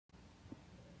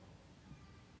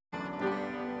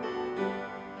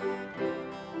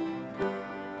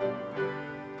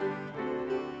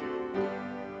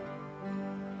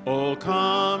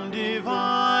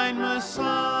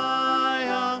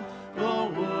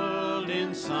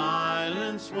in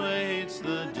silence waits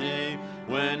the day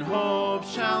when hope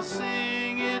shall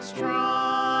sing its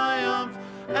triumph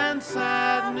and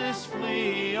sadness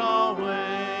flee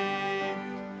away.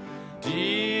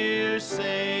 Dear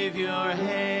Savior,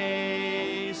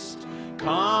 haste,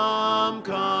 come,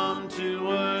 come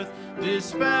to earth,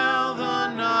 dispel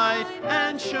the night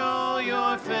and show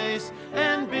your face,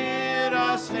 and bid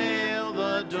us hail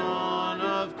the dawn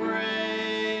of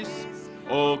grace.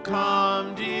 O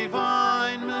come,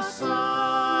 divine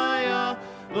Messiah,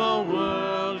 the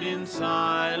world in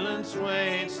silence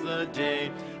waits the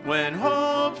day when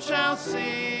hope shall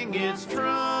sing its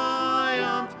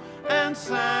triumph and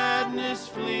sadness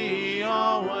flee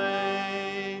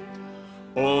away.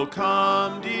 O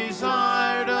come,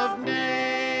 desired of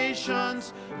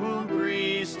nations, whom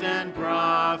priest and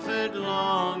prophet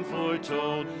long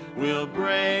foretold, will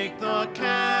break the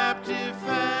captive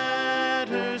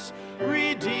fetters,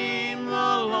 redeem the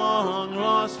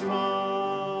long-lost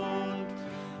fold.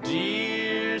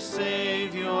 Dear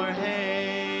Savior,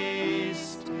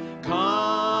 haste,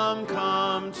 come,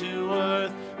 come to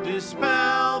earth,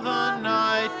 dispel the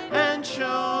night and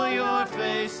show your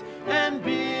face, and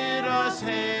bid us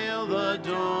hail the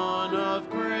dawn of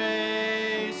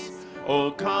grace. O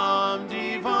come,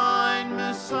 divine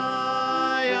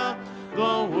Messiah,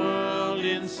 the world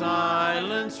in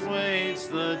silence waits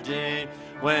the day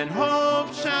when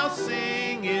hope shall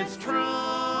sing its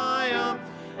triumph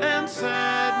and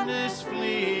sadness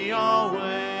flee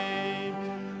away.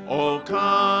 O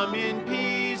come in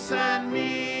peace and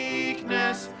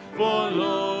meekness, for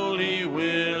lowly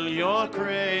will your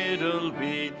cradle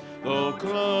be. Though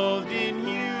clothed in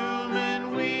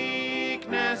human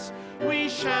weakness, we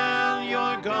shall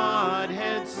your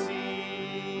Godhead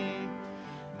see.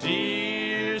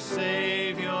 Dear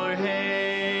Savior,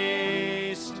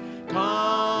 haste,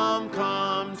 come,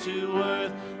 come to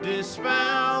earth,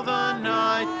 dispel the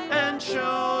night and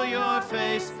show your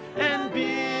face, and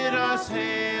bid us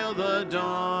hail the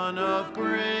dawn of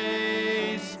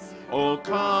grace. O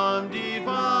come,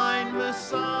 divine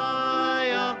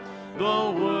Messiah,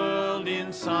 the world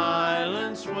in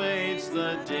silence waits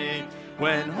the day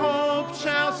when hope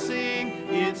shall sing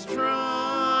its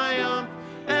triumph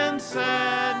and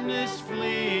sadness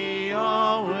flee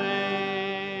away.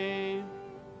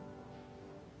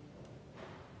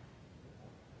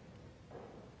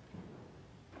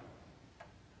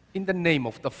 In the name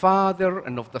of the Father,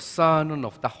 and of the Son, and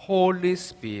of the Holy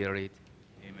Spirit.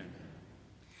 Amen.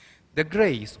 The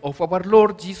grace of our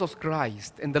Lord Jesus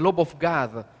Christ, and the love of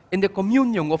God, and the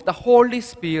communion of the Holy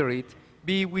Spirit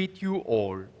be with you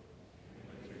all.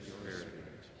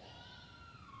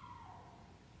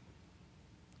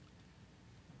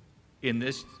 In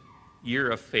this year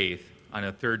of faith, on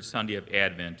the third Sunday of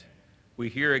Advent, we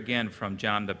hear again from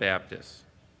John the Baptist.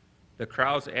 The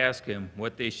crowds ask him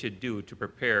what they should do to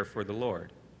prepare for the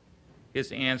Lord.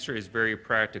 His answer is very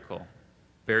practical,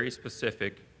 very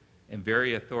specific, and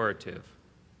very authoritative.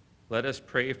 Let us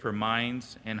pray for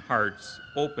minds and hearts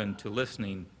open to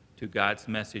listening to God's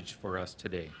message for us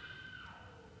today.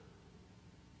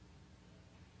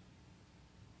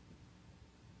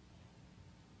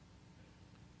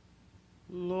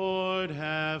 Lord,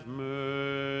 have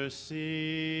mercy.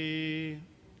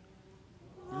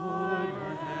 Lord,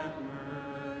 have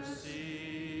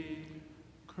mercy.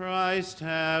 Christ,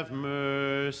 have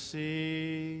mercy.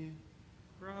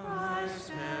 Christ,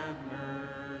 have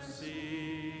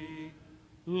mercy.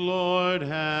 Lord,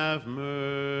 have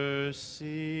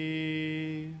mercy.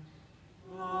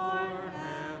 Lord,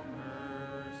 have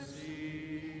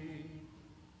mercy.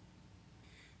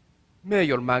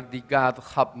 May Almighty God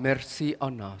have mercy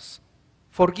on us,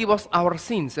 forgive us our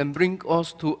sins, and bring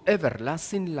us to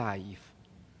everlasting life.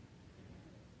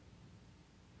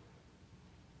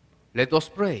 Let us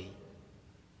pray.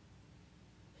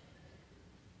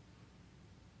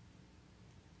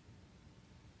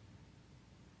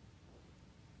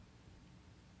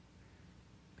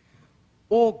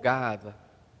 O God,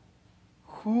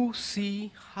 who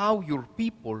see how your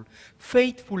people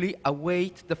faithfully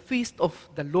await the feast of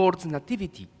the Lord's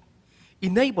Nativity,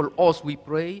 enable us, we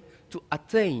pray, to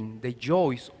attain the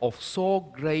joys of so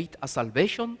great a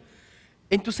salvation,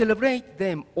 and to celebrate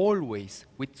them always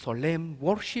with solemn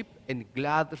worship and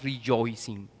glad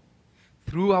rejoicing.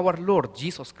 Through our Lord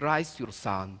Jesus Christ, your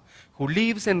Son, who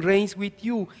lives and reigns with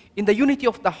you in the unity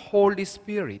of the Holy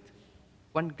Spirit,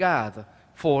 one God,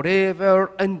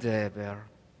 forever and ever.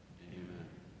 Amen.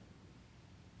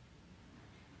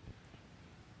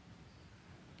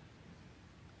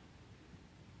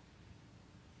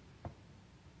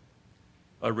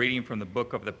 A reading from the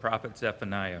book of the prophet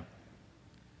Zephaniah.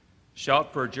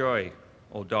 Shout for joy,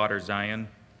 O daughter Zion.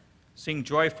 Sing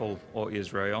joyful, O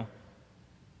Israel.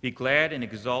 Be glad and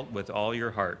exult with all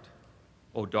your heart,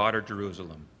 O daughter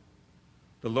Jerusalem.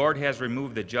 The Lord has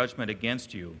removed the judgment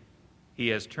against you. He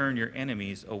has turned your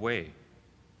enemies away.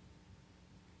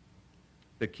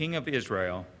 The King of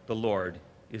Israel, the Lord,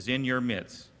 is in your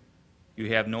midst.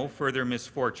 You have no further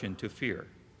misfortune to fear.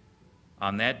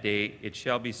 On that day it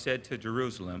shall be said to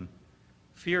Jerusalem,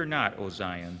 Fear not, O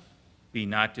Zion, be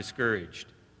not discouraged.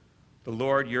 The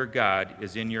Lord your God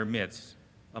is in your midst,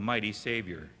 a mighty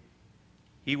Savior.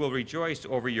 He will rejoice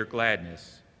over your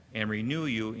gladness and renew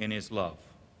you in his love.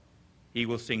 He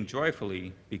will sing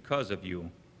joyfully because of you,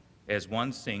 as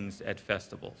one sings at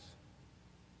festivals.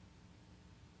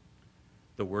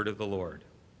 The word of the Lord.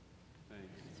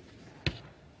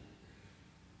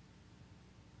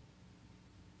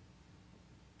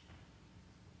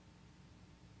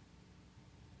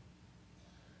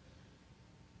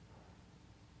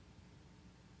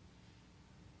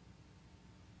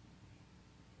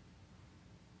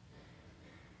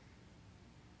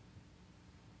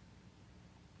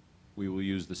 We will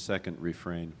use the second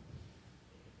refrain.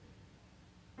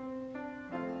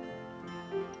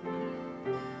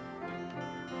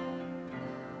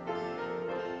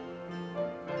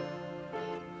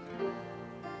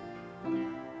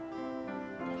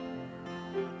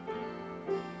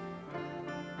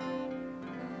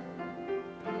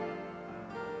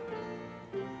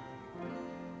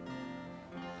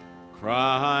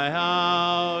 Cry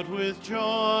out with joy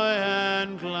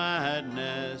and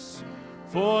gladness,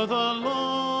 for the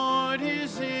Lord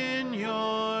is in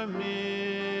your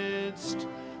midst,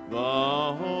 the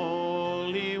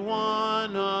Holy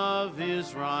One of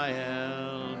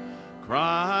Israel.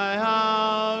 Cry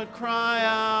out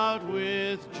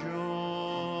with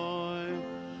joy.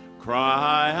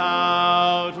 Cry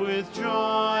out with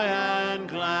joy and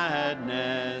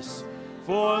gladness,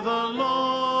 for the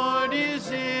Lord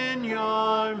is in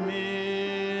your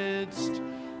midst,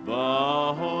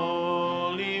 the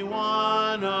Holy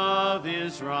One of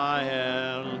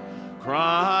Israel.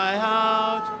 Cry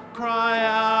out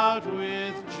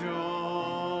with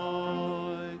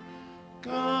joy.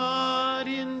 God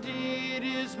indeed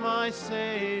is my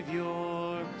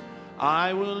Savior.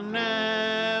 I will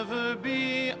never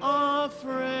be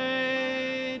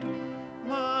afraid.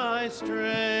 My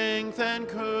strength and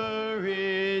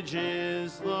courage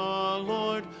is the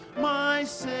Lord, my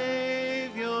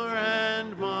Savior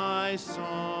and my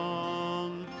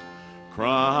song.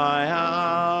 Cry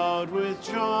out with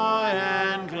joy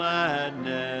and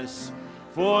gladness,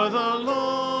 for the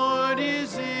Lord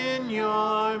is in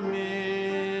your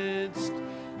midst,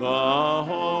 the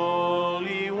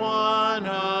Holy One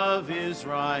of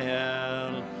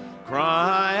Israel.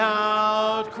 Cry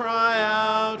out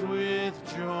with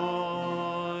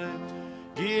joy.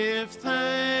 Give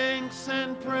thanks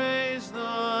and praise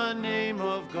the name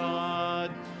of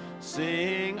God.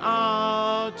 Sing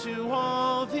out to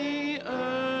all the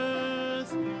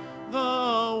earth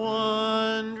the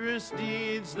wondrous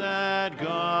deeds that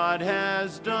God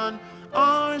has done,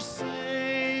 our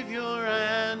Savior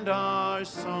and our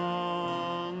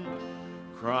song.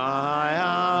 Cry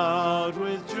out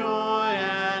with joy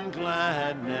and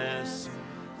gladness,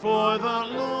 for the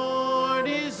Lord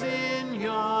is in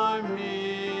your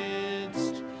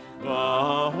midst,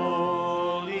 the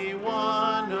Holy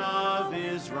One of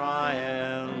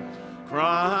Israel.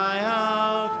 Cry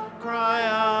out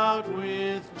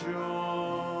with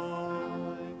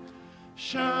joy.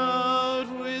 Shout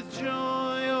with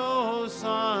joy, O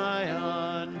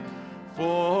Zion,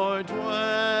 for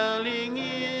dwelling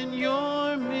in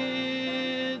your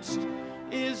midst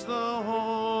is the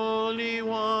Holy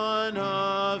One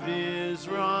of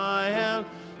Israel,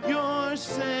 your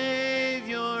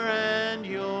Savior and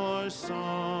your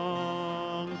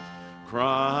song.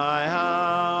 Cry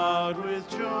out with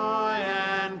joy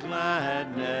and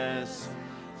gladness,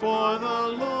 for the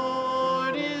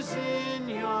Lord is in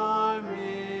your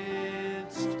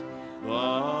midst,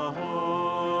 the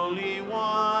Holy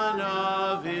One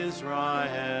of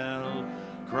Israel.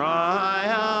 Cry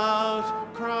out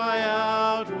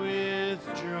with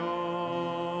joy.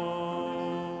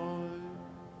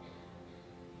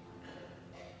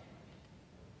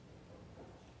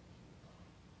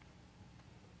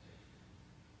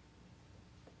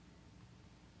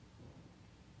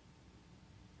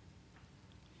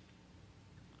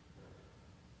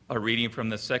 A reading from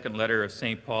the second letter of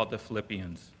St. Paul to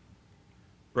Philippians.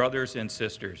 Brothers and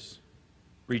sisters,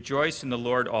 rejoice in the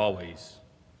Lord always.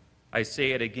 I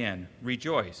say it again,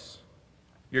 rejoice.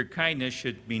 Your kindness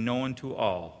should be known to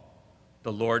all.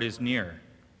 The Lord is near.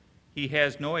 He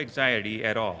has no anxiety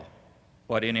at all,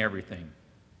 but in everything,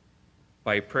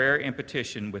 By prayer and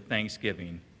petition with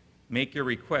thanksgiving, make your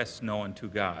requests known to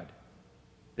God.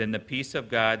 Then the peace of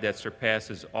God that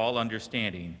surpasses all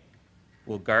understanding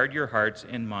will guard your hearts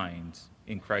and minds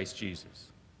in Christ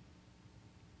Jesus.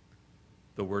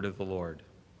 The word of the Lord.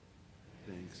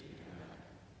 Thanks be to God.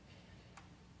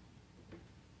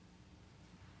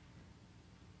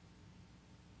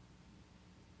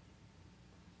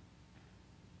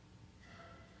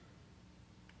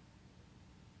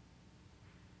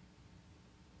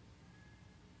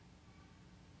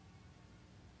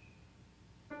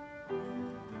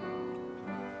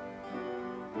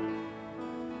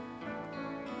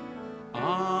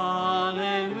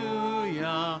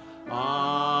 Alleluia,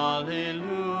 alleluia,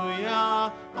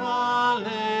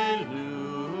 alleluia.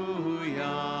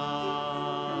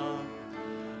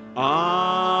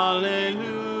 Alleluia,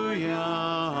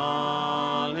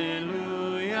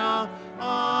 alleluia,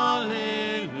 alleluia.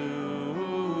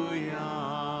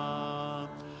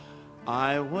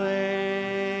 I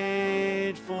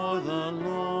wait for the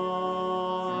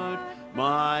Lord,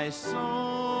 my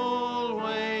soul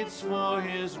waits for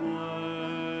his word.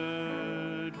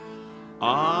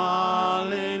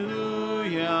 Alleluia,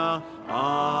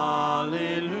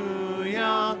 alleluia,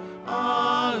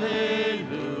 alleluia.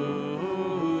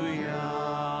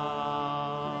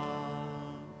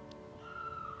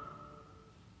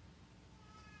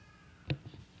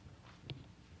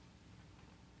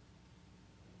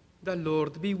 The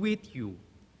Lord be with you.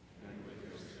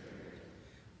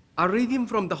 A reading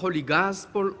from the Holy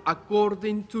Gospel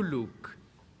according to Luke.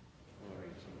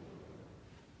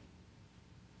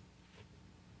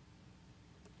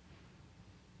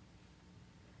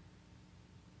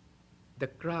 The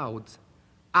crowds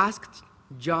asked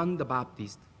John the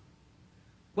Baptist,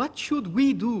 "What should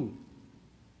we do?"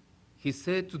 He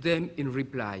said to them in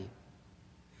reply,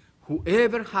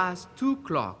 "Whoever has 2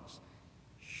 cloaks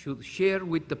should share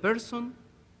with the person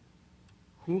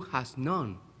who has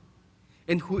none,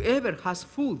 and whoever has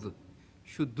food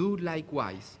should do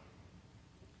likewise."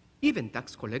 Even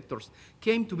tax collectors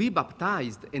came to be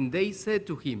baptized, and they said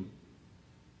to him,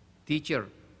 "Teacher,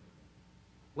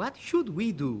 what should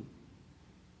we do?"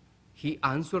 He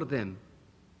answered them,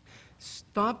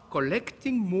 "Stop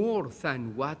collecting more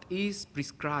than what is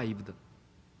prescribed."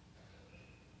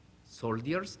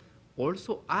 Soldiers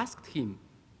also asked him,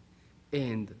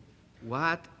 "And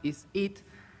what is it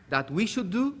that we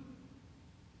should do?"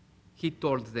 He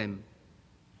told them,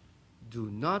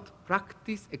 "Do not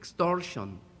practice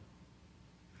extortion.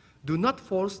 Do not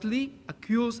falsely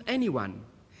accuse anyone,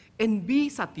 and be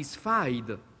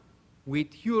satisfied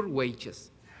with your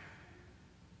wages."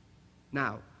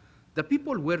 Now, the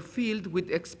people were filled with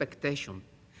expectation,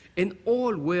 and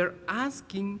all were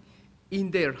asking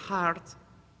in their hearts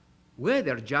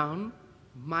whether John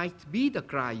might be the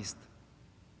Christ.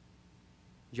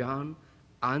 John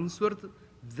answered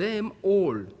them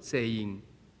all, saying,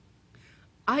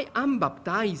 "I am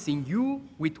baptizing you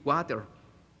with water,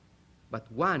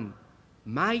 but one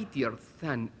mightier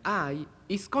than I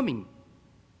is coming.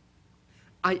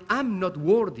 I am not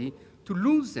worthy to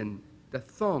loosen the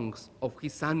thongs of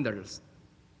his sandals.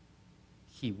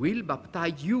 He will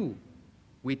baptize you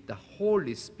with the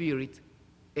Holy Spirit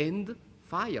and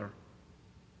fire.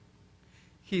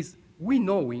 His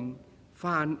winnowing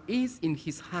fan is in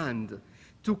his hand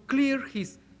to clear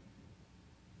his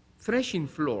threshing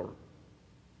floor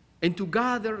and to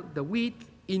gather the wheat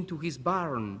into his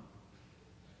barn,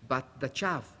 but the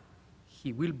chaff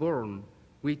he will burn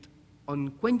with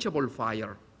unquenchable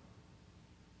fire."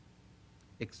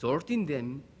 Exhorting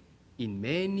them in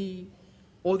many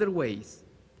other ways,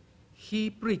 he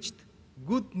preached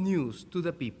good news to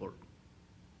the people.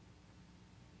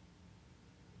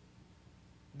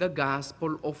 The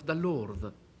Gospel of the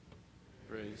Lord.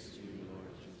 Praise to you,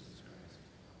 Lord Jesus Christ.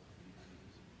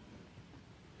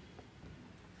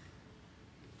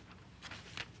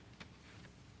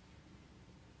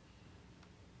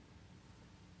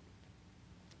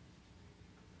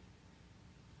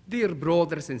 Dear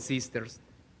brothers and sisters,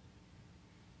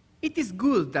 it is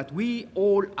good that we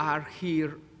all are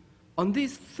here on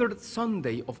this 3rd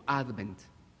Sunday of Advent.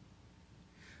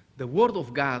 The Word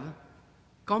of God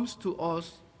comes to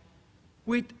us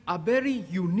with a very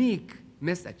unique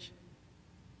message.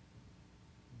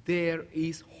 There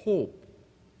is hope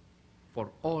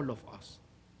for all of us.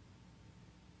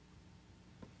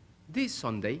 This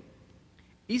Sunday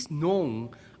is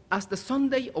known as the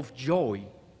Sunday of Joy,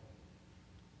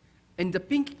 and the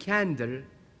pink candle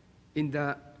in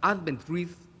the Advent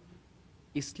wreath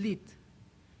is lit,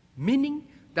 meaning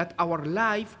that our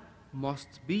life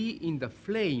must be in the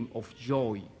flame of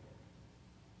joy.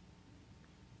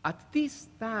 At this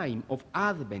time of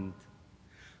Advent,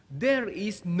 there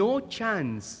is no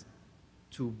chance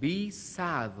to be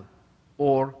sad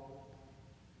or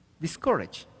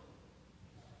discouraged.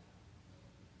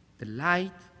 The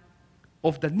light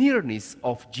of the nearness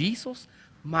of Jesus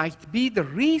might be the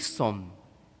reason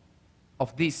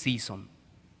of this season.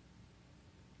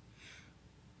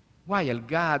 While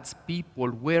God's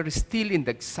people were still in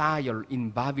the exile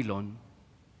in Babylon,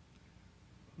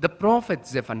 the prophet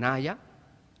Zephaniah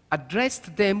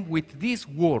addressed them with these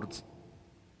words: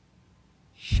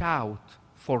 "Shout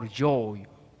for joy,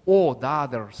 O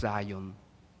daughter Zion.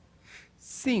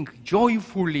 Sing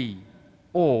joyfully,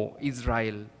 O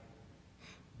Israel.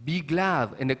 Be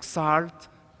glad and exult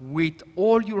with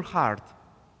all your heart,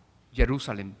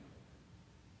 Jerusalem."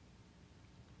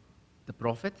 The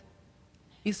prophet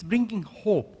is bringing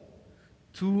hope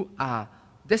to a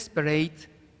desperate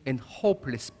and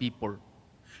hopeless people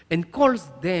and calls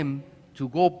them to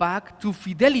go back to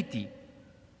fidelity,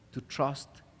 to trust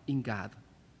in God.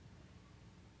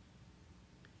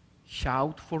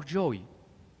 Shout for joy,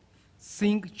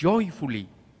 sing joyfully,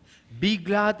 be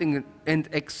glad and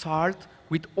exult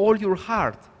with all your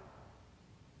heart,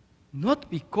 not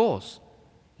because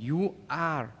you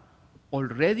are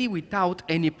already without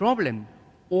any problem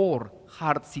or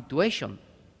hard situation,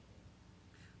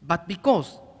 but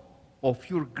because of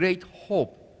your great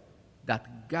hope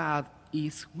that God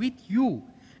is with you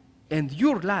and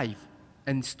your life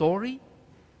and story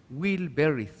will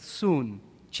very soon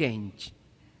change.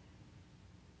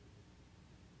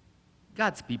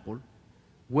 God's people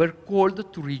were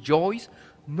called to rejoice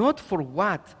not for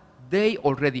what they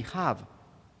already have,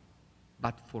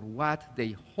 but for what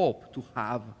they hope to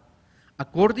have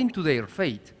according to their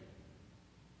faith.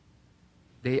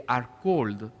 They are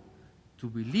called to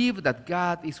believe that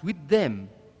God is with them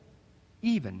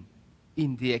even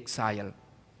in the exile.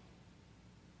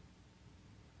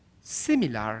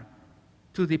 Similar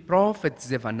to the prophet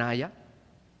Zephaniah,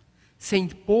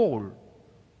 St. Paul,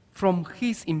 from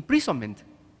his imprisonment,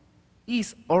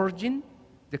 is urging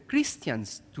the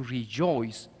Christians to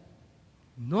rejoice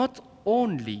not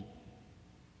only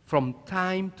from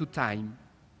time to time,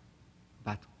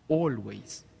 but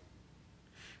always.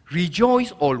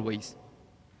 Rejoice always.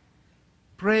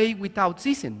 Pray without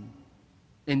ceasing,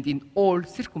 and in all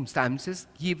circumstances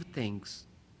give thanks,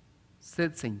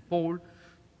 said St. Paul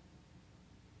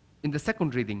in the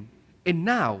second reading. And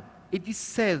now it is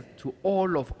said to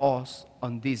all of us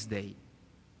on this day.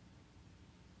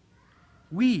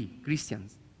 We,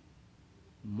 Christians,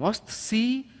 must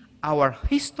see our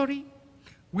history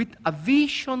with a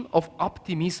vision of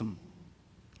optimism,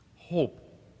 hope,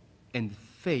 and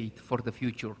faith for the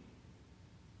future.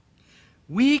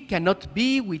 We cannot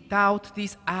be without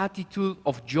this attitude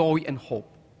of joy and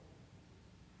hope.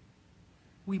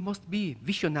 We must be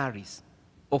visionaries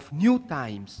of new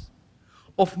times,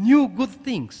 of new good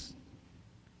things.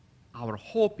 Our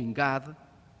hope in God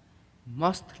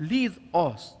must lead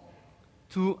us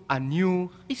to a new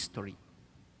history.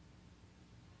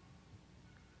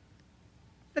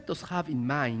 Let us have in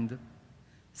mind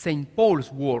St.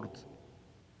 Paul's words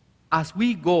as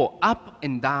we go up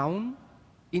and down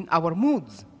in our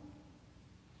moods.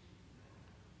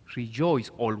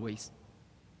 Rejoice always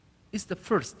is the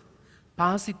first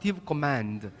positive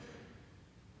command.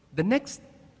 The next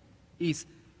is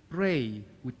pray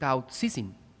without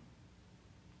ceasing,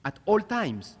 at all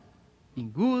times, in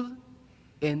good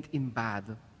and in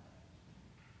bad.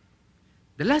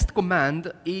 The last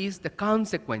command is the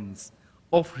consequence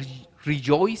of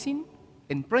rejoicing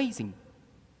and praising.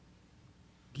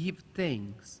 Give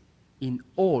thanks in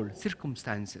all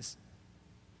circumstances.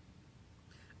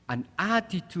 An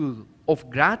attitude of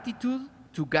gratitude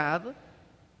to God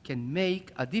can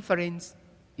make a difference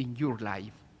in your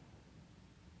life.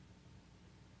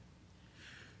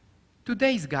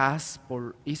 Today's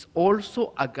gospel is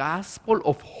also a gospel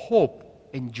of hope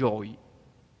and joy.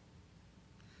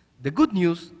 The good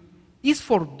news is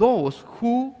for those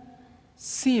who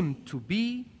seem to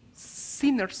be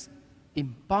sinners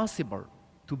impossible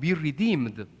to be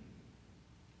redeemed,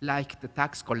 like the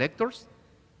tax collectors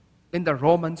and the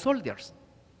Roman soldiers.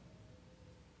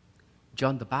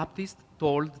 John the Baptist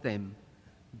told them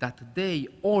that they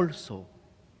also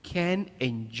can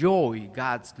enjoy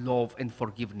God's love and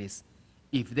forgiveness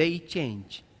if they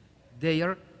change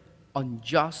their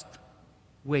unjust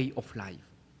way of life.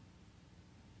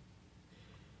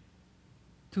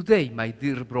 Today, my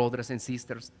dear brothers and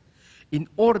sisters, in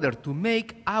order to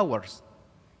make ours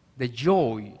the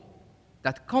joy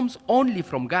that comes only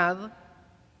from God,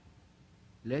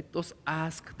 let us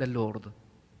ask the Lord,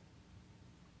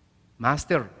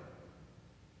 Master,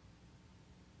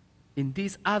 in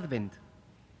this Advent,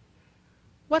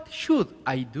 What should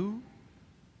I do?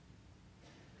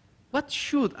 What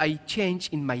should I change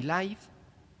in my life?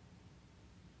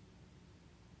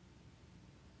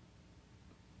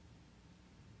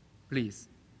 Please,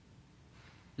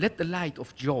 let the light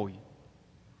of joy,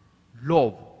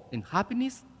 love, and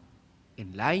happiness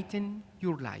enlighten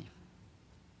your life.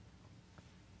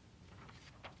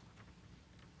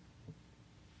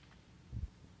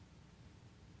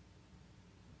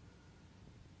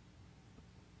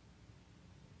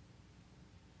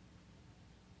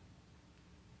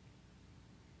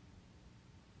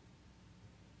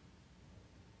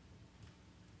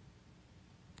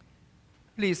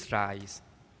 Please rise.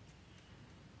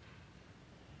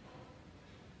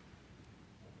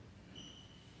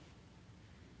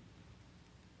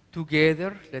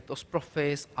 Together, let us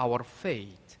profess our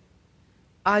faith.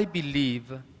 I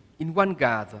believe in one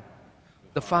God,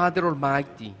 the Father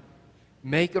Almighty,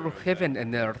 maker of heaven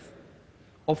and earth,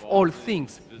 of all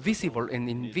things visible and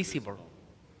invisible.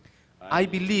 I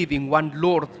believe in one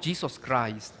Lord Jesus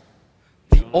Christ,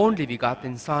 the only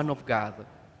begotten Son of God,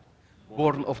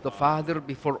 born of the Father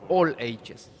before all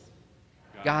ages,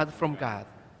 God from God,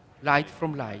 light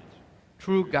from light,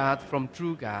 true God from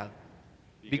true God,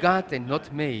 begotten,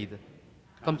 not made,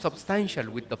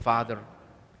 consubstantial with the Father.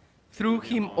 Through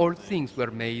him all things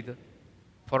were made.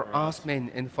 For us men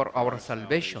and for our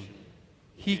salvation,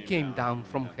 he came down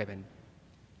from heaven,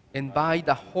 and by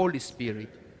the Holy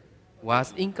Spirit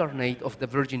was incarnate of the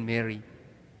Virgin Mary,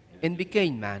 and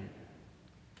became man.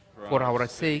 For our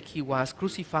sake he was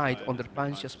crucified under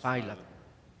Pontius Pilate.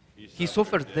 He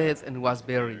suffered death and was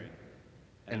buried,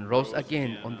 and rose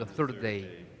again on the third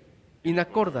day, in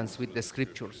accordance with the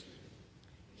Scriptures.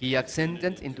 He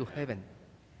ascended into heaven,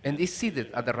 and is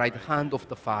seated at the right hand of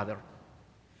the Father.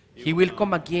 He will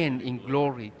come again in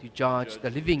glory to judge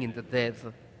the living and the dead,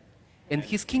 and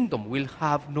his kingdom will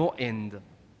have no end.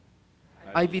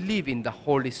 I believe in the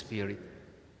Holy Spirit,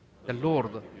 the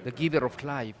Lord, the giver of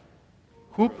life,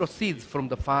 who proceeds from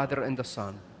the Father and the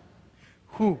Son,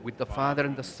 who with the Father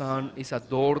and the Son is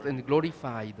adored and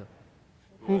glorified,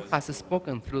 who has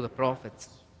spoken through the prophets.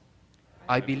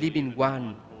 I believe in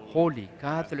one holy,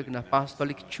 Catholic, and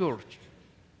Apostolic Church.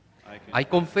 I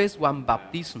confess one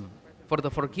baptism for the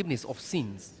forgiveness of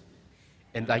sins,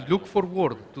 and I look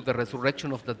forward to the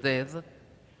resurrection of the dead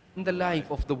and the life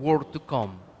of the world to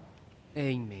come.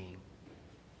 Amen.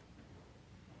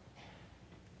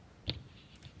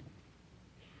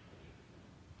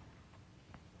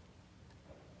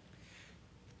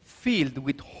 Filled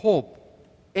with hope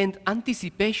and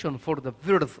anticipation for the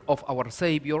birth of our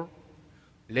Savior,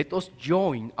 let us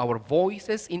join our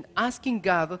voices in asking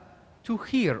God to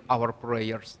hear our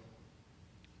prayers.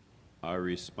 Our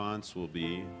response will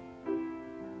be,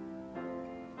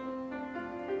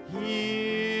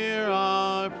 hear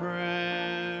our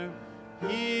prayer,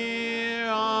 hear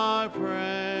our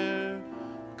prayer.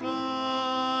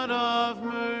 God of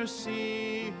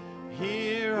mercy,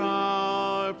 hear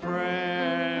our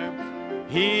prayer,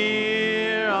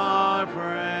 hear our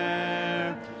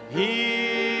prayer,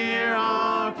 hear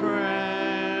our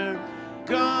prayer.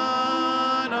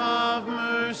 God of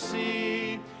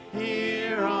mercy,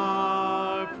 hear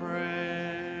our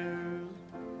prayer.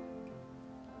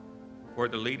 For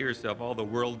the leaders of all the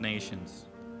world nations,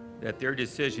 that their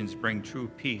decisions bring true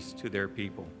peace to their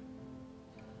people.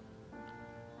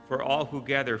 For all who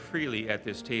gather freely at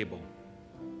this table,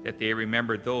 that they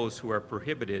remember those who are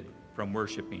prohibited from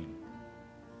worshiping.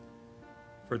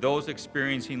 For those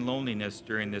experiencing loneliness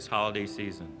during this holiday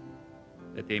season,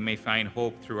 that they may find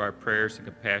hope through our prayers and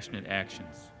compassionate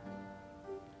actions.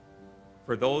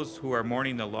 For those who are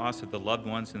mourning the loss of the loved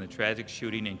ones in the tragic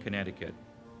shooting in Connecticut,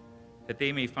 that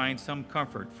they may find some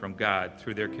comfort from God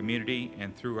through their community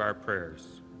and through our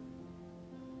prayers.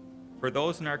 For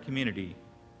those in our community,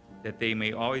 that they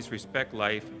may always respect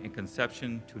life and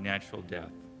conception to natural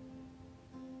death.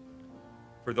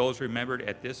 For those remembered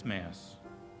at this Mass,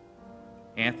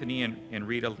 Anthony and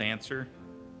Rita Lancer,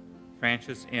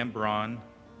 Francis M. Braun,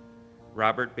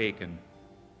 Robert Bacon,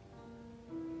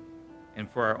 and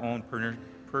for our own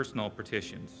personal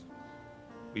petitions,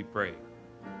 we pray.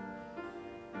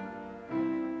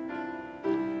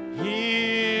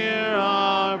 Hear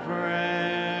our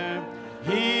prayer,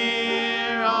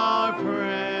 hear our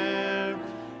prayer.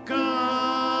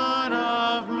 God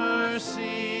of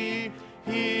mercy,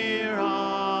 hear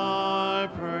our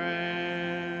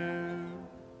prayer.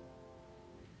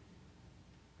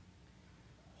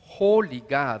 Holy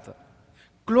God,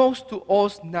 close to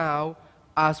us now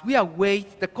as we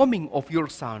await the coming of your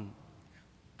Son.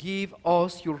 Give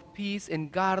us your peace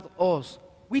and guard us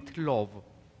with love.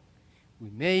 We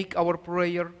make our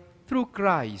prayer through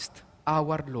Christ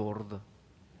our Lord.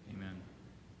 Amen.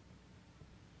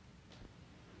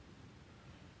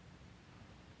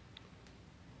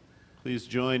 Please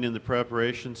join in the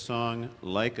preparation song,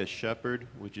 Like a Shepherd,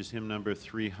 which is hymn number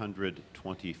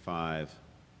 325.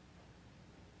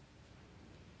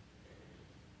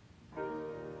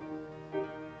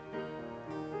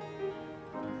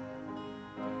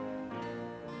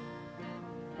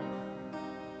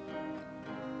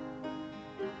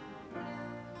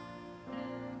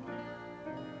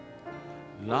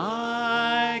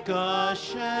 Like a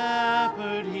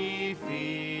shepherd he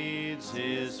feeds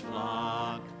his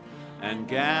flock and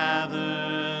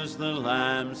gathers the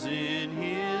lambs in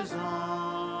his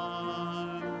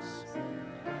arms,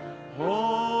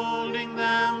 holding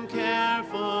them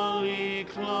carefully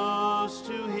close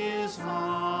to his heart,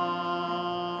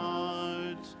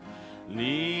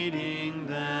 leading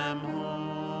them home.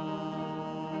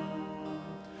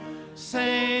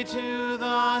 Say to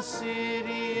the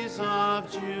cities of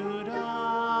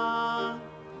Judah,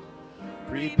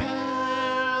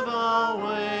 prepare the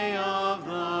way of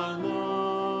the Lord.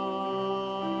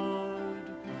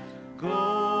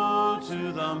 Go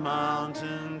to the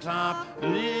mountaintop,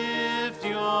 lift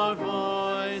your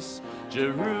voice.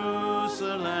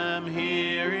 Jerusalem,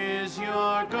 here is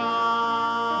your God.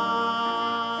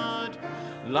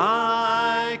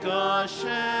 Like a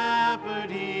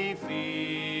shepherd he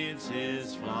feeds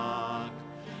his flock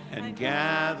and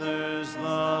gathers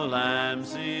the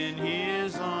lambs in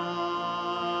his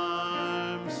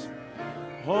arms,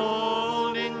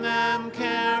 holding them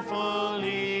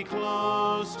carefully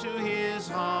close to his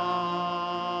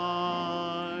heart,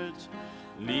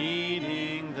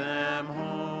 leading them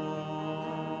home.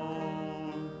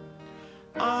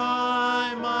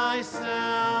 I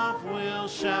myself will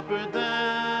shepherd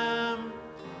them,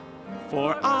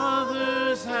 for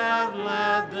others have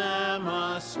led them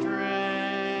astray.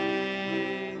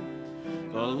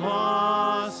 The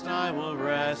lost I will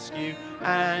rescue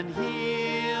and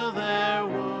heal their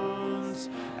wounds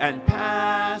and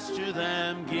pasture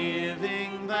them,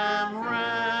 giving them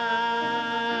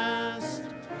rest.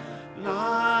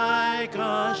 Like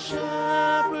a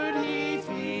shepherd he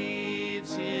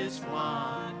feeds his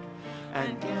flock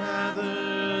and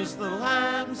gathers the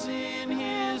lambs in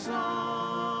his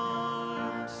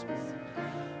arms,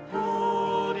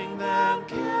 holding them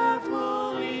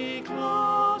carefully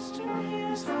close to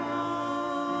his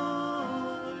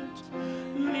heart,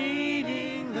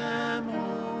 leading them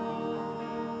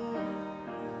home.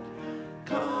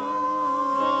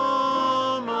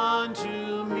 Come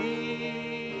unto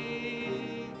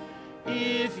me,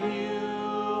 if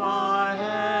you are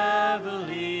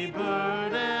heavily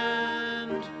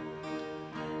burdened,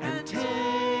 and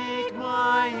take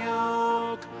my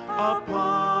yoke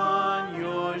upon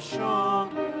your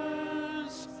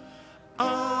shoulders.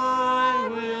 I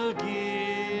will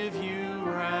give you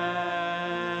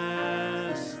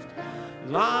rest.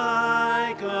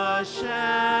 Like a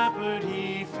shepherd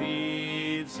he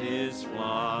feeds his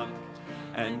flock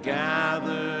and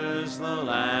gathers the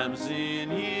lambs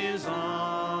in his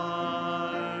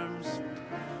arms,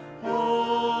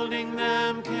 holding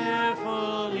them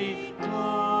carefully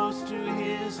close to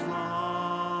his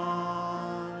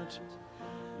heart,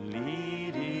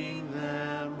 leading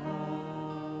them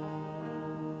home.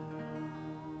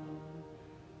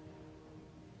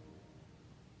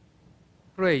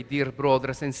 Pray, dear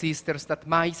brothers and sisters, that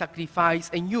my sacrifice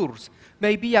and yours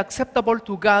may be acceptable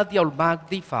to God the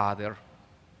Almighty Father.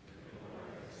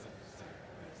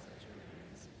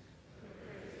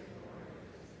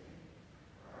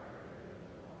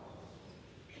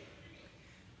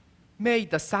 May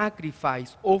the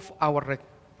sacrifice of our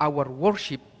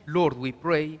worship, Lord, we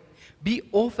pray, be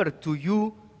offered to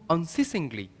you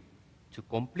unceasingly to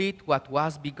complete what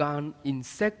was begun in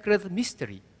sacred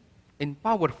mystery and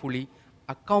powerfully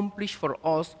accomplish for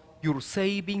us your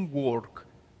saving work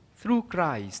through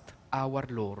Christ our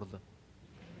Lord.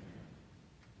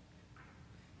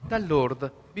 The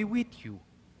Lord be with you.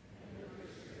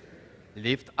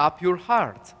 Lift up your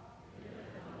heart.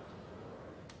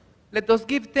 Let us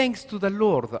give thanks to the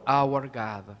Lord our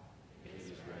God.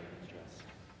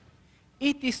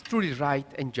 It is truly right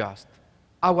and just,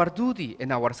 our duty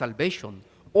and our salvation,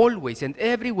 always and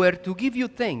everywhere to give you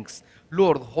thanks,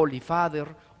 Lord, Holy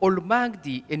Father,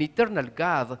 Almighty and eternal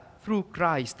God, through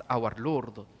Christ our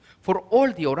Lord. For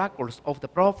all the oracles of the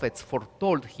prophets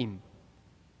foretold him.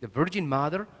 The Virgin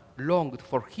Mother longed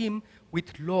for him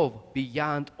with love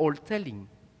beyond all telling.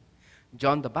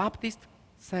 John the Baptist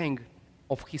sang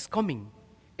of his coming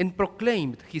and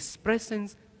proclaimed his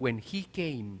presence when he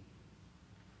came.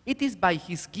 It is by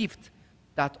his gift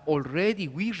that already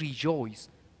we rejoice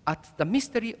at the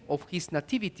mystery of his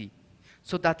nativity,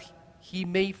 so that he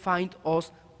may find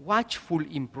us watchful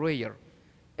in prayer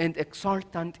and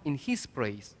exultant in his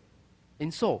praise.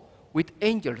 And so, with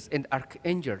angels and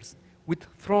archangels, with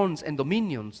thrones and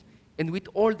dominions, and with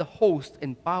all the hosts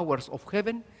and powers of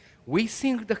heaven, we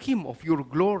sing the hymn of your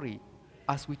glory,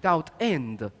 as without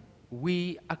end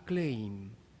we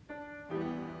acclaim.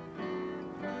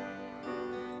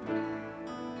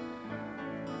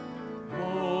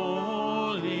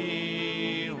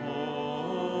 Holy,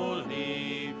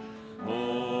 holy,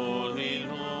 holy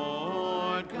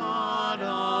Lord God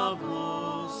of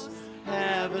hosts,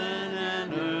 heaven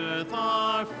and earth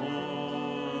are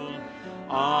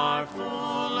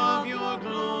full of your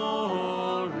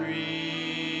glory.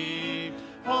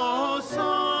 Hosanna,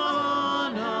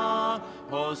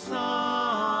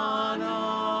 Hosanna,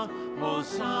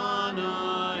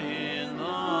 Hosanna in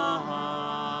the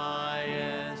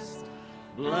highest.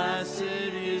 Blessed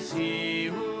is he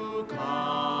who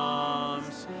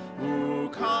comes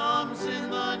in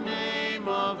the name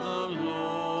of the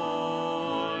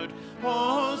Lord.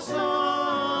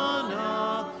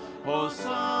 Hosanna,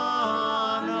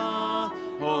 Hosanna,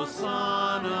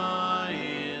 Hosanna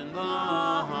in the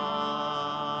highest.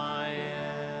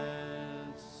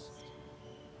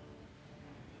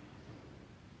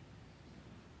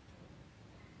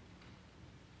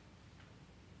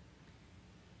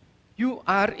 You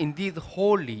are indeed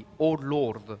holy, O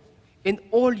Lord, and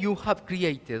all you have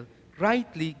created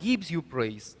rightly gives you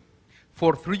praise.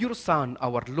 For through your Son,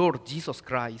 our Lord Jesus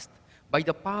Christ, by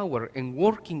the power and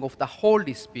working of the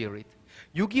Holy Spirit,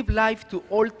 you give life to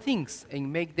all things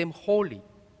and make them holy.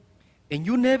 And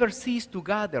you never cease to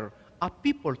gather a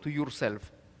people to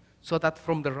yourself, so that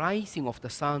from the rising of the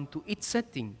sun to its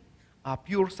setting, a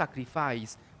pure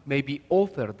sacrifice may be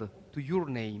offered to your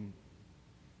name.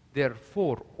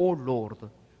 Therefore, O Lord,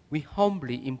 we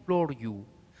humbly implore you,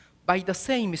 by the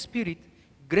same Spirit,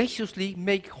 graciously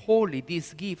make holy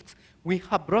these gifts we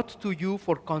have brought to you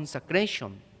for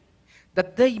consecration,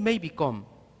 that they may become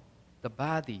the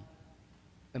body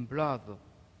and blood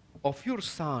of your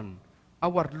Son,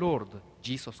 our Lord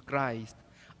Jesus Christ,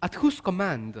 at whose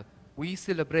command we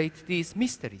celebrate these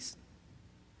mysteries.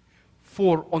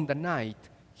 For on the night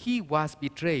he was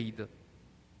betrayed,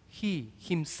 he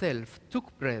himself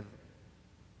took bread,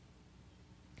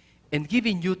 and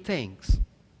giving you thanks,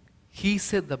 he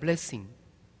said the blessing,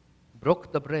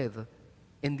 broke the bread,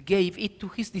 and gave it to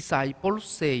his disciples,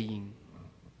 saying,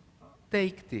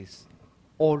 "Take this,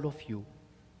 all of you,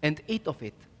 and eat of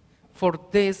it, for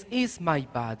this is my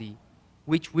body,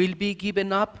 which will be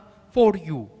given up for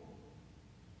you."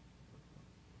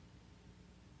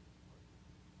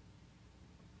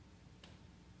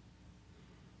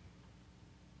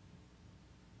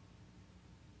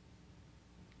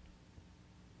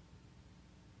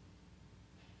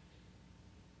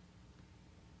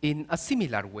 In a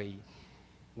similar way,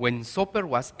 when supper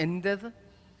was ended,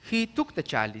 he took the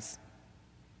chalice,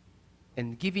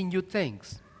 and giving you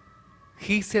thanks,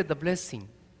 he said the blessing,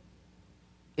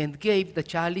 and gave the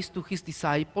chalice to his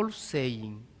disciples,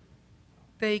 saying,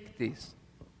 "Take this,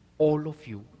 all of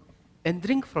you, and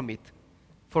drink from it,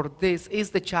 for this is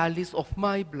the chalice of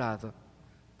my blood,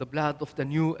 the blood of the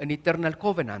new and eternal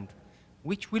covenant,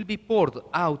 which will be poured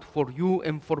out for you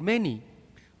and for many,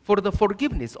 for the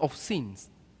forgiveness of sins.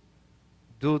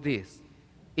 Do this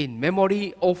in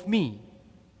memory of me."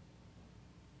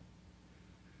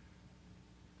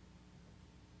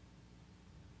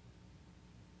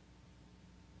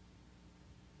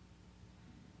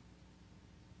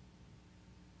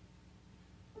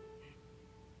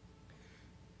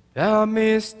 The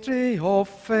mystery of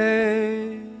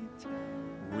faith.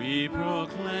 We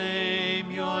proclaim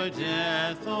your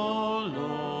death, O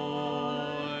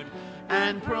Lord,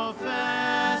 and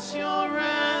profess your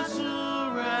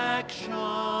resurrection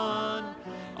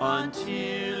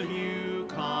until you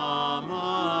come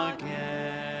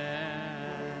again.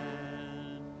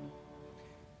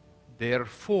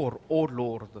 Therefore, O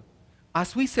Lord,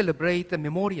 as we celebrate the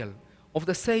memorial of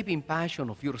the saving passion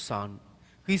of your Son,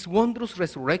 his wondrous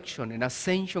resurrection and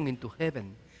ascension into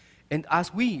heaven, and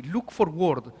as we look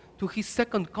forward to his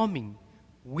second coming,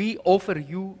 we offer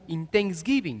you in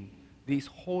thanksgiving this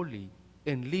holy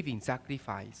and living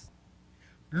sacrifice.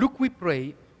 Look, we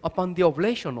pray, upon the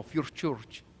oblation of your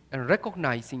church, and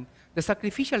recognizing the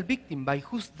sacrificial victim by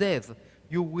whose death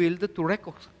you willed to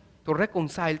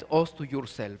reconcile us to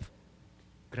yourself.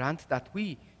 Grant that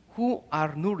we, who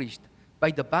are nourished by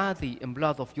the body and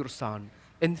blood of your Son,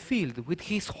 and filled with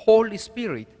his Holy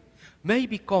Spirit, may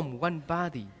become one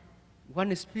body,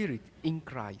 one Spirit in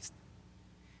Christ.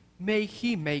 May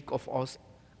he make of us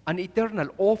an eternal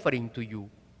offering to you,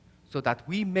 so that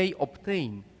we may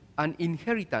obtain an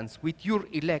inheritance with your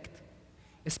elect,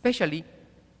 especially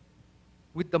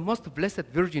with the most blessed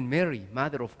Virgin Mary,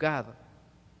 Mother of God,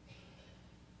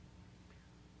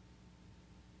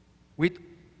 with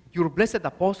your blessed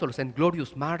apostles and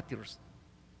glorious martyrs,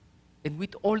 and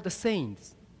with all the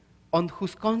saints, on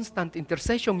whose constant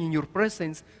intercession in your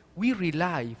presence we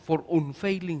rely for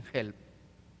unfailing help.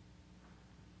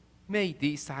 May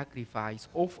this sacrifice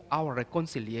of our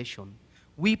reconciliation,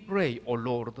 we pray, O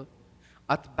Lord,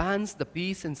 advance the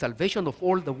peace and salvation of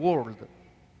all the world.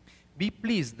 Be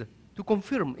pleased to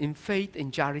confirm in faith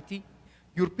and charity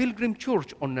your pilgrim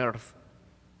church on earth,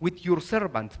 with your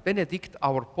servant Benedict,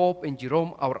 our Pope, and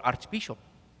Jerome, our Archbishop,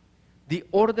 the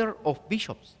order of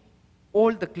bishops,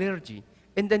 all the clergy,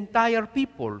 and the entire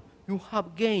people you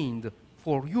have gained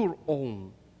for your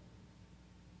own.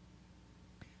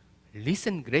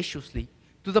 Listen graciously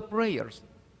to the prayers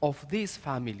of this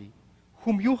family,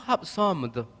 whom you have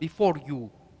summoned before you.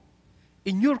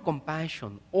 In your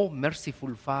compassion, O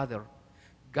merciful Father,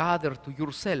 gather to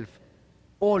yourself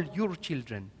all your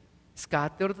children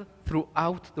scattered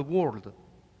throughout the world,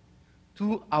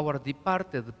 to our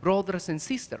departed brothers and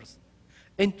sisters,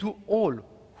 and to all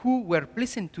who were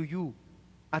pleasant to you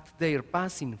at their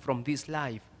passing from this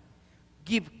life.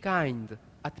 Give kind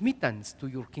admittance to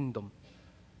your kingdom.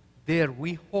 There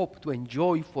we hope to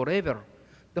enjoy forever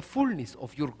the fullness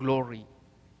of your glory.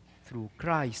 Through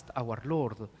Christ our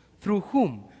Lord, through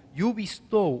whom you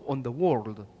bestow on the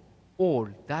world all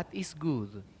that is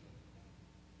good.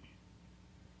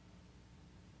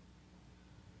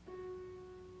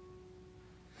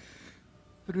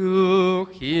 Through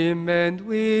him and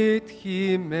with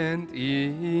him and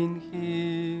in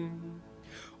him,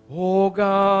 O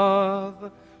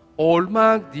God,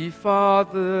 Almighty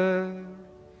Father,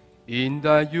 in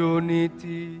the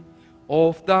unity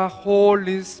of the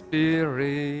Holy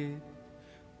Spirit,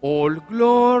 all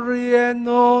glory and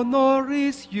honor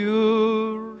is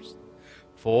yours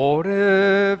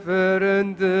forever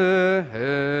and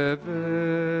ever.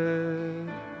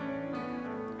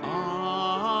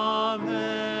 Amen.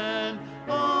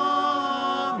 Amen.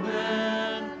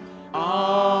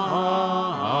 Amen.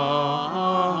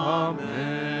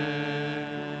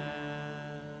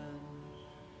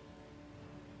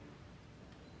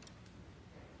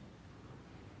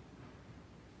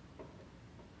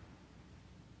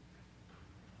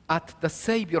 At the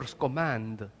Savior's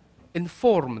command,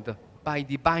 informed by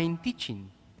divine teaching,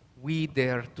 we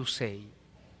dare to say,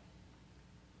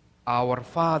 Our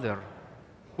Father,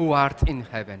 who art in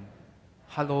heaven,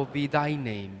 hallowed be thy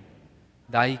name.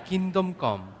 Thy kingdom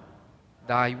come,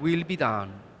 thy will be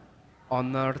done,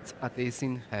 on earth as it is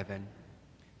in heaven.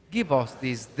 Give us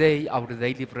this day our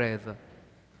daily bread,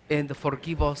 and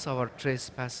forgive us our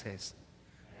trespasses,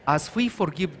 as we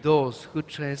forgive those who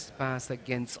trespass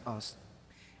against us.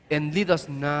 And lead us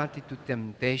not into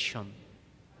temptation,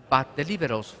 but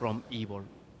deliver us from evil.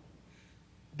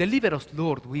 Deliver us,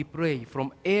 Lord, we pray,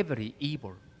 from every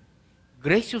evil.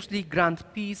 Graciously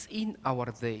grant peace in our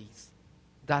days,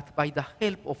 that by the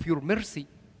help of your mercy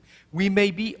we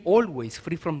may be always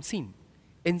free from sin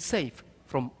and safe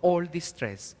from all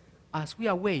distress, as we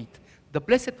await the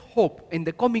blessed hope and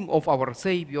the coming of our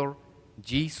Savior,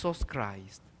 Jesus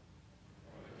Christ.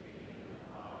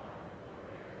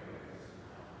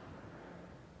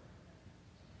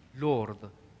 Lord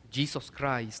Jesus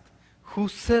Christ, who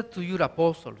said to your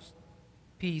apostles,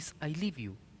 Peace I leave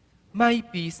you, my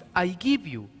peace I give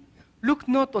you. Look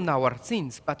not on our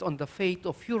sins, but on the faith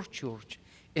of your church,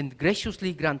 and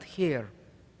graciously grant her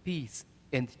peace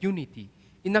and unity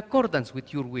in accordance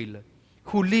with your will,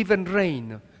 who live and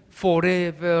reign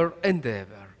forever and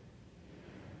ever.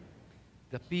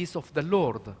 The peace of the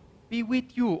Lord be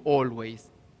with you always.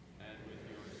 And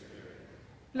with your spirit.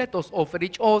 Let us offer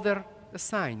each other the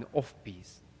sign of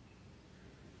peace.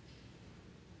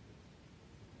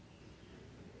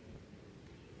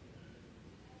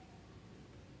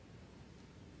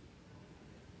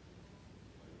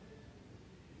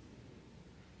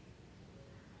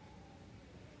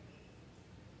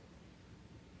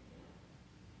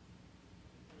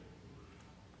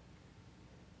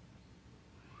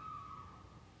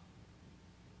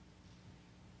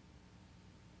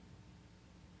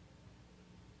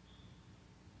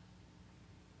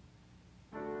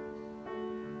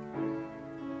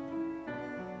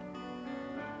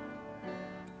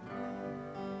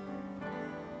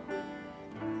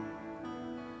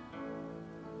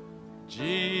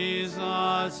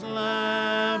 Jesus,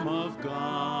 Lamb of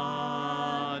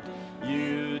God,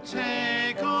 you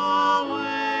take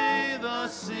away the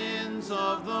sins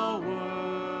of the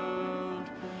world.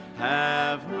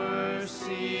 Have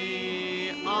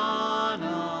mercy on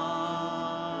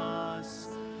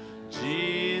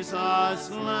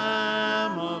Jesus,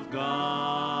 Lamb of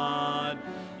God,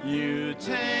 you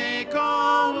take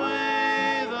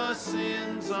away the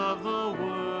sins of the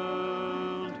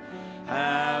world.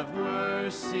 Have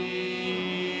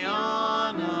mercy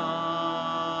on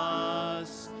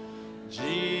us.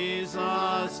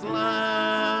 Jesus,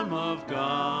 Lamb of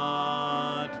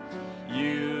God,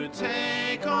 you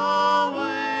take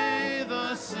away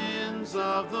the sins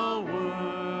of the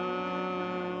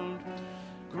world.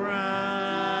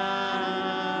 Grant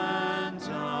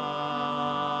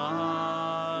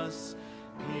us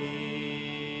peace.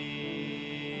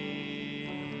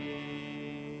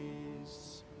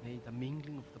 May the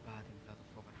mingling of the body and blood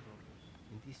of our Lord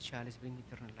in this chalice bring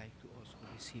eternal life to us who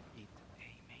receive it.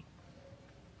 Amen.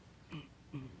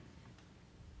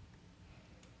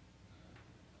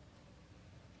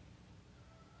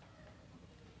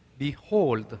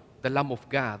 Behold the Lamb of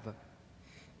God.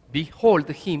 Behold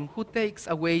him who takes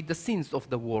away the sins of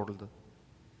the world.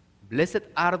 Blessed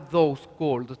are those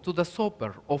called to the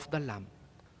supper of the Lamb.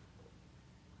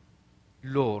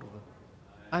 Lord,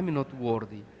 I am not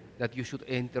worthy that you should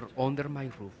enter under my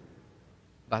roof,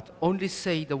 but only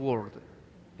say the word,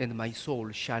 and my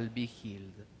soul shall be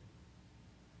healed.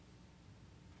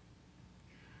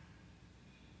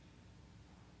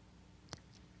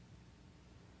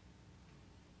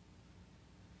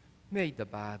 May the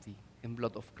body and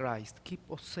blood of Christ keep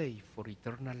us safe for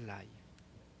eternal life.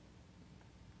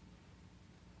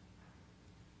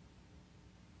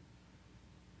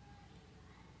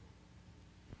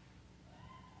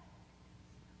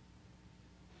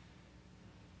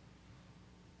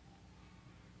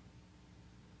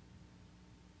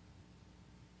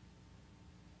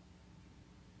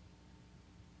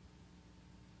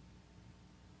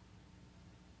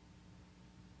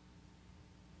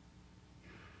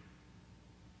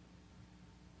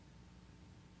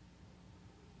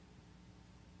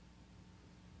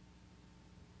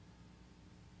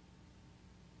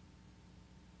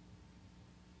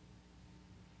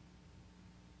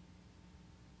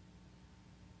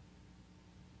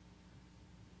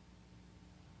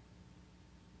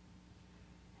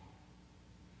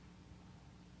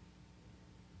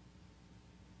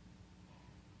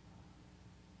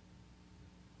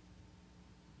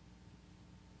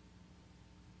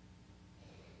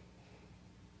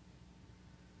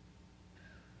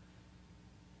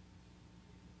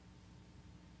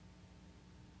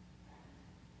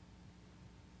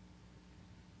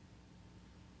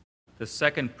 The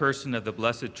second person of the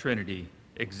Blessed Trinity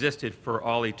existed for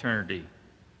all eternity.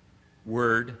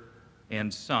 Word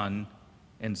and Son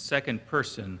and second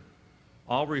person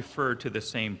all refer to the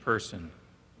same person.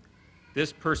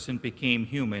 This person became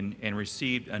human and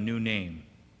received a new name,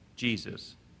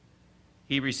 Jesus.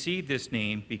 He received this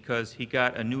name because he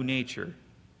got a new nature,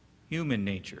 human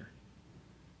nature.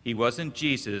 He wasn't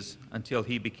Jesus until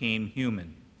he became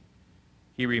human.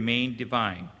 He remained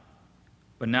divine.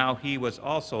 But now he was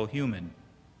also human.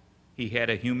 He had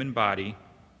a human body,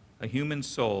 a human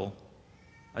soul,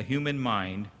 a human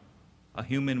mind, a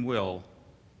human will,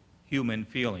 human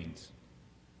feelings.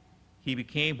 He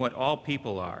became what all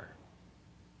people are.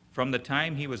 From the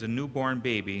time he was a newborn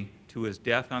baby to his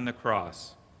death on the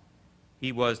cross,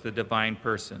 he was the divine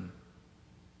person,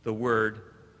 the Word,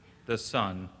 the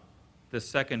Son, the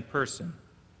second person,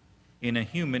 in a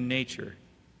human nature.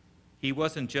 He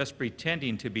wasn't just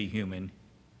pretending to be human,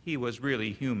 he was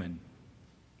really human.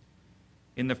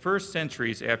 In the first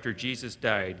centuries after Jesus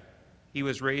died, he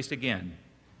was raised again.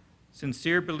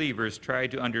 Sincere believers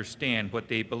tried to understand what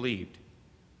they believed.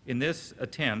 In their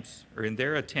attempts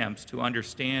to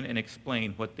understand and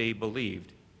explain what they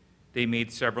believed, they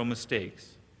made several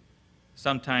mistakes.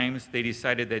 Sometimes they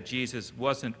decided that Jesus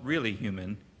wasn't really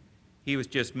human, he was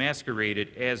just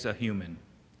masqueraded as a human.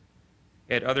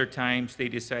 At other times, they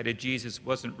decided Jesus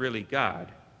wasn't really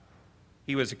God,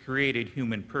 he was a created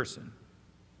human person.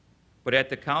 But at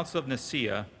the Council of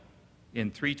Nicaea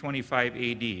in 325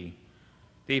 AD,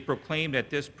 they proclaimed that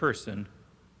this person,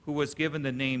 who was given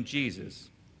the name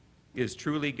Jesus, is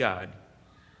truly God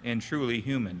and truly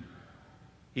human.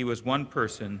 He was one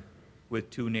person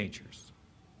with two natures.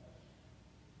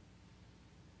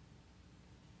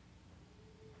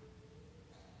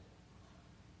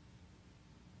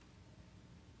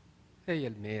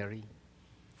 Hail Mary,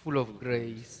 full of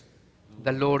grace,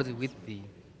 the Lord is with thee.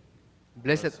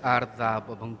 Blessed art thou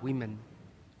among women,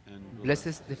 and blessed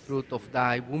is the fruit of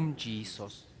thy womb,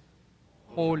 Jesus.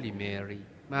 Holy Mary,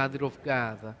 Mother of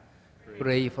God,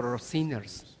 pray for us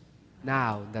sinners,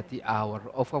 now and at the hour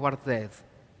of our death.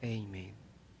 Amen.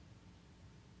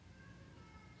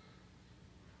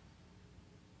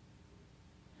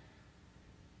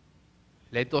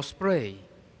 Let us pray.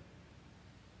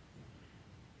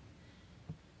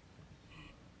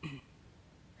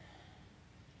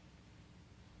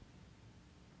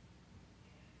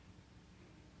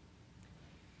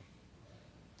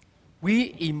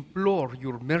 We implore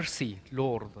your mercy,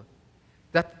 Lord,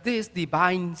 that this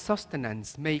divine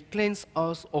sustenance may cleanse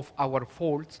us of our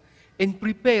faults and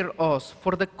prepare us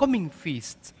for the coming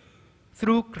feasts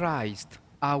through Christ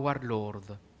our Lord.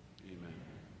 Amen.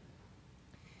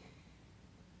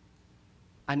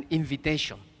 An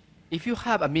invitation. If you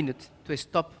have a minute to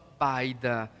stop by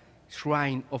the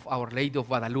shrine of Our Lady of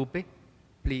Guadalupe,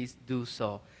 please do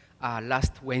so.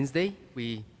 Last Wednesday,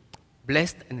 we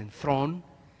blessed and enthroned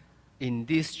in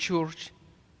this church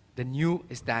the new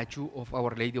statue of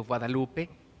Our Lady of Guadalupe,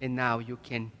 and now you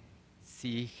can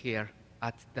see here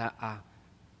at the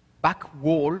back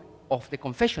wall of the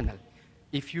confessional.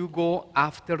 If you go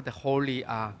after the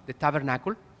the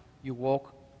tabernacle, you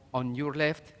walk on your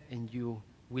left and you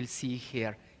will see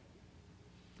here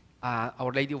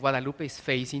Our Lady of Guadalupe is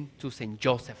facing to St.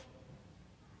 Joseph.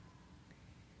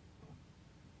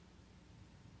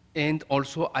 And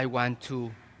also I want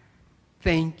to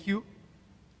thank you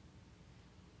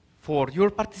for your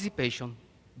participation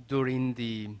during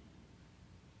the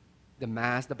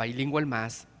Mass, the bilingual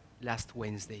Mass last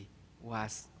Wednesday. It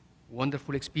was a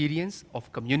wonderful experience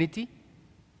of community.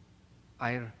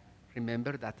 I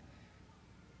remember that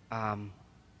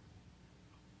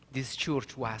this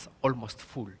church was almost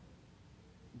full,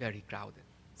 very crowded.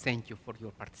 Thank you for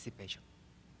your participation.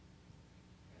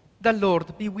 The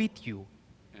Lord be with you.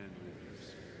 And with your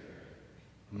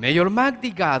spirit. May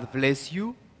Almighty God bless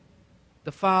you,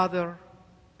 the Father,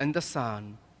 and the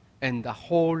Son, and the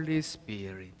Holy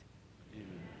Spirit. Amen.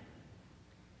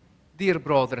 Dear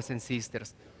brothers and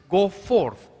sisters, go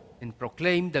forth and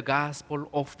proclaim the gospel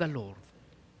of the Lord.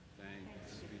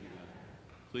 Thanks be to God.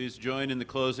 Please join in the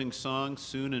closing song,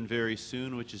 Soon and Very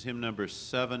Soon, which is hymn number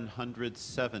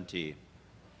 770.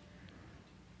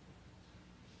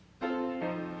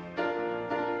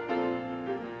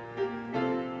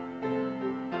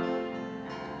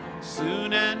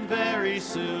 Soon and very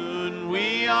soon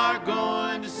we are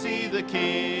going to see the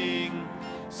King.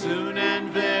 Soon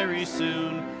and very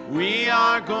soon we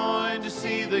are going to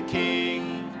see the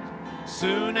King.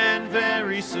 Soon and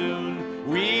very soon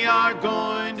we are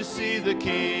going to see the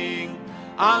King.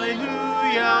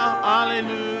 Alleluia,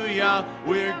 alleluia,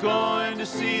 we're going to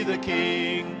see the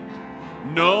King.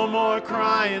 No more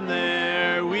crying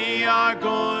there, we are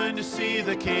going to see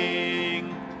the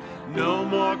King. No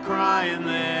more crying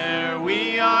there,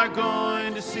 we are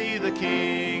going to see the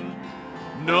King.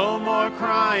 No more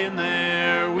crying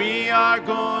there, we are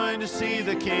going to see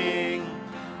the King.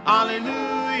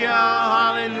 Alleluia,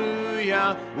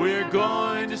 hallelujah, we're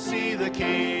going to see the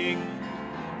King.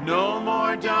 No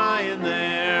more dying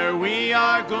there, we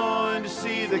are going to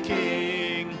see the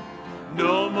King.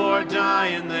 No more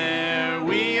dying there,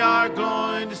 we are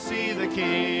going to see the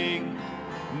King.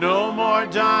 No more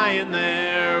dying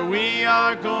there, we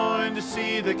are going to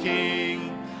see the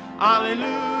King.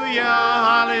 Alleluia,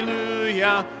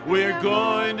 hallelujah, we're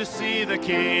going to see the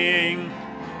King.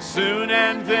 Soon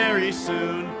and very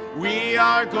soon, we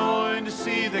are going to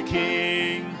see the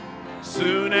King.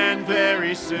 Soon and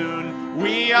very soon,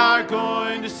 we are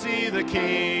going to see the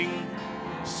King.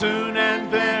 Soon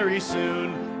and very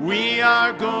soon, we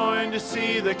are going to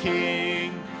see the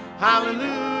King.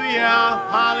 Hallelujah,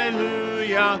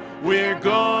 hallelujah, we're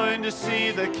going to see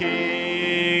the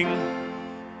King.